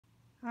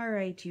All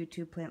right,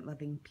 YouTube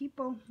plant-loving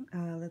people,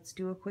 let's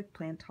do a quick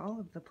plant haul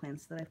of the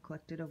plants that I've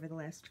collected over the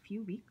last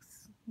few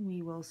weeks.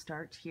 We will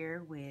start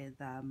here with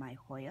my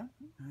Hoya.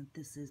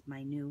 This is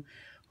my new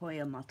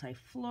Hoya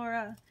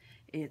multiflora.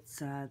 It's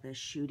the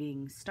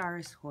Shooting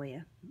Stars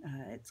Hoya.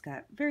 It's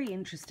got very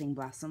interesting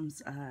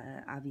blossoms.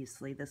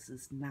 Obviously, this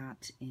is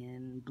not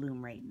in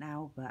bloom right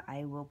now, but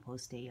I will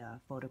post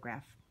a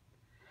photograph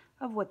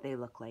of what they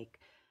look like.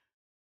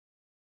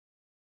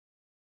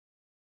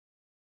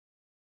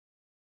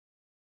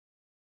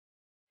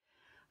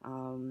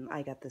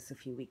 I got this a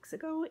few weeks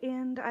ago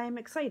and I'm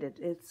excited.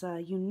 It's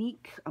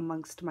unique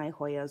amongst my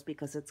Hoyas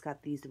because it's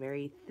got these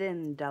very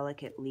thin,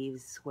 delicate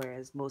leaves,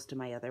 whereas most of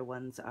my other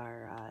ones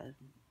are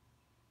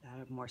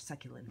more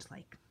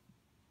succulent-like.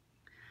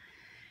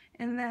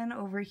 And then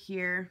over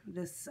here,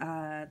 this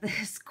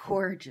this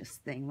gorgeous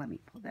thing. Let me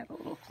pull that a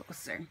little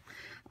closer.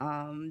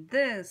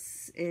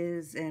 This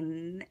is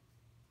an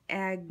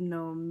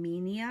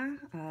agnomenia.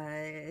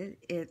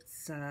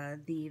 It's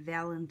the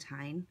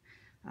Valentine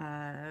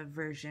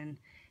version,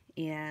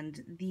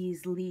 and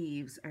these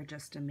leaves are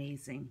just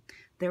amazing.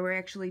 There were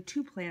actually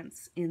two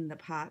plants in the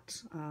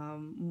pot.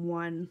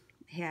 One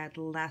had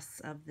less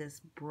of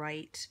this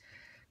bright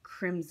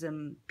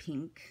crimson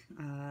pink,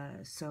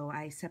 so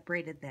I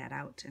separated that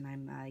out and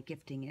I'm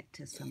gifting it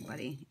to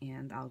somebody,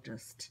 and I'll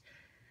just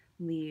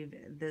leave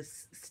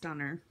this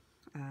stunner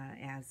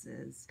as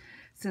is.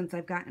 Since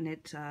I've gotten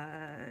it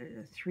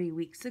 3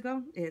 weeks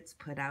ago, it's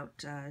put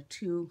out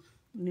 2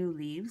 new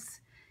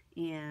leaves,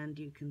 and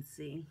you can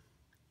see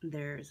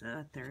there's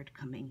a third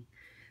coming.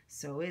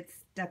 So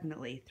it's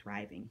definitely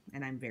thriving,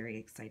 and I'm very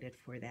excited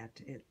for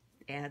that. It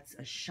adds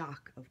a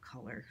shock of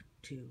color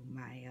to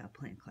my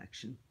plant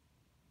collection.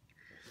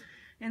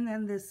 And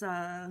then this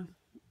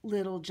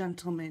little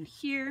gentleman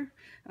here,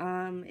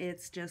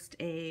 it's just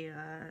a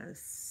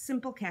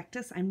simple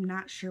cactus. I'm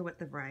not sure what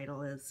the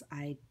varietal is.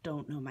 I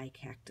don't know my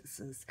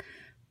cactuses,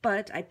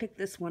 but I picked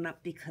this one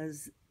up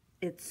because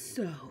it's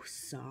so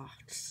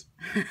soft.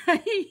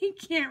 I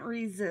can't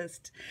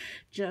resist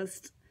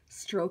just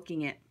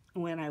stroking it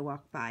when I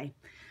walk by.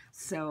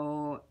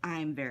 So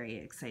I'm very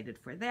excited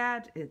for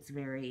that. It's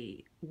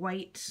very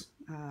white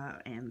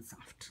and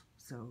soft.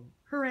 So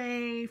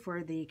hooray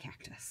for the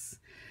cactus.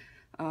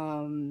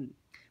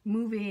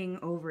 Moving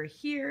over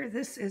here,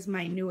 this is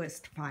my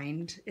newest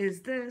find.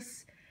 Is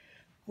this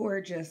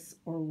gorgeous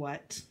or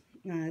what?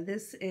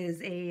 This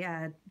is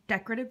a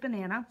decorative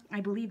banana.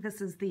 I believe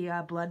this is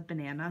the blood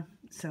banana.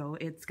 So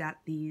it's got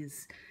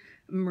these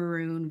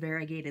maroon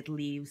variegated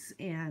leaves,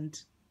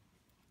 and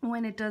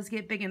when it does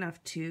get big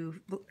enough to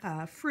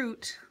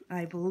fruit,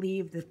 I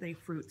believe that the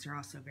fruits are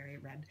also very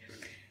red.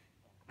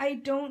 I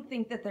don't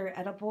think that they're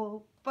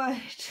edible,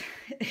 but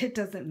it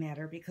doesn't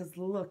matter because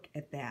look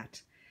at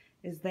that.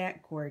 Is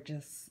that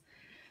gorgeous?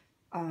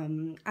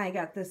 I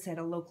got this at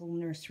a local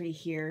nursery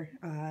here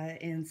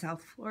in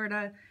South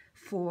Florida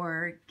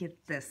for,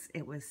 get this,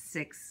 it was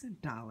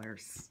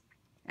 $6.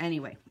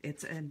 Anyway,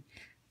 it's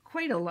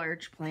quite a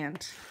large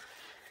plant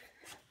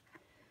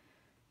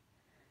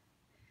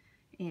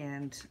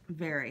and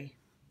very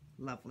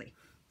lovely.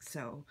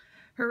 So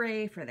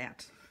hooray for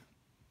that.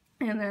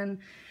 And then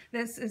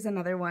this is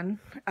another one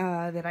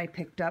that I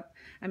picked up.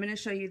 I'm going to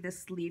show you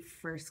this leaf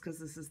first because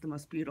this is the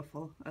most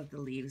beautiful of the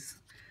leaves.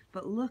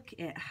 But look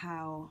at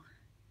how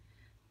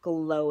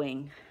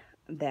glowing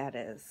that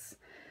is.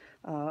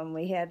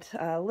 We had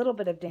a little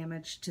bit of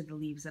damage to the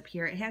leaves up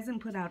here. It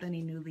hasn't put out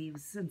any new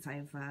leaves since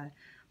I've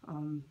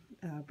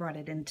brought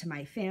it into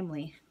my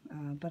family,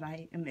 but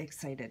I am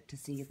excited to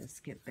see this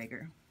get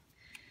bigger.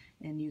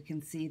 And you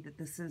can see that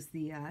this is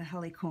the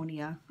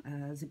Heliconia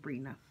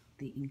zebrina,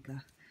 the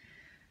Inca.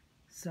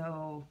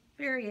 So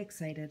very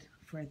excited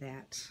for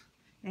that.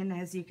 And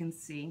as you can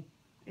see,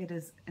 it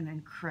is an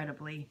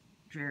incredibly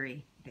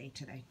dreary day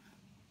today.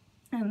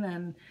 And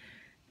then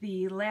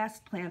the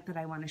last plant that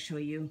I want to show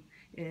you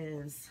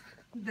is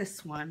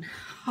this one.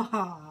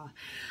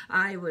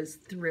 I was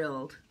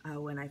thrilled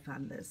when I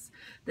found this.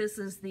 This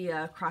is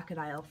the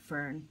crocodile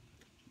fern.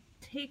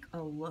 Take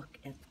a look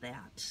at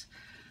that.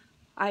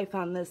 I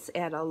found this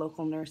at a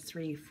local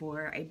nursery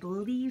for, I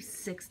believe,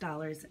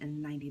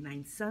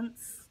 $6.99.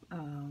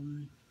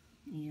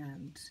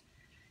 And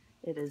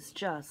it is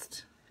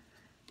just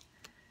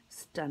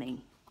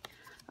stunning.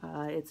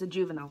 It's a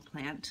juvenile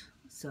plant,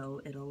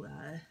 so it'll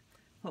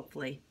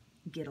hopefully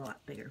get a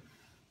lot bigger.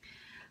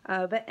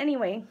 But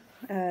anyway,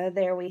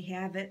 there we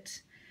have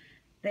it.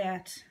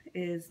 That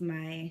is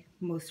my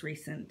most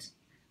recent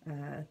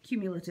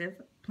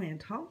cumulative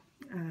plant haul.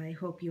 I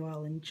hope you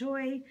all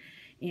enjoy,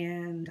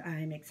 and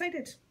I'm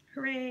excited.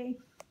 Hooray!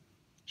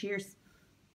 Cheers!